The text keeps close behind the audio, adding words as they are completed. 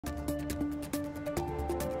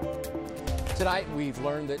Tonight, we've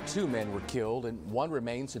learned that 2 men were killed and 1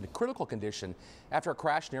 remains in critical condition after a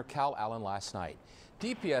crash near Calallen last night.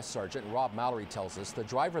 DPS Sergeant Rob Mallory tells us the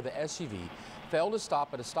driver of the SUV failed to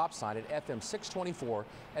stop at a stop sign at FM 624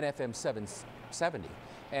 and FM 770,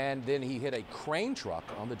 and then he hit a crane truck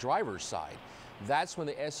on the driver's side. That's when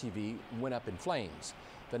the SUV went up in flames.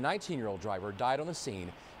 The 19-year-old driver died on the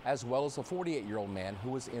scene, as well as the 48-year-old man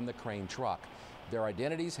who was in the crane truck. Their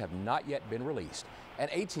identities have not yet been released. An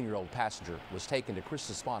 18-year-old passenger was taken to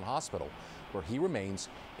Christus Spohn Hospital, where he remains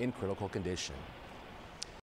in critical condition.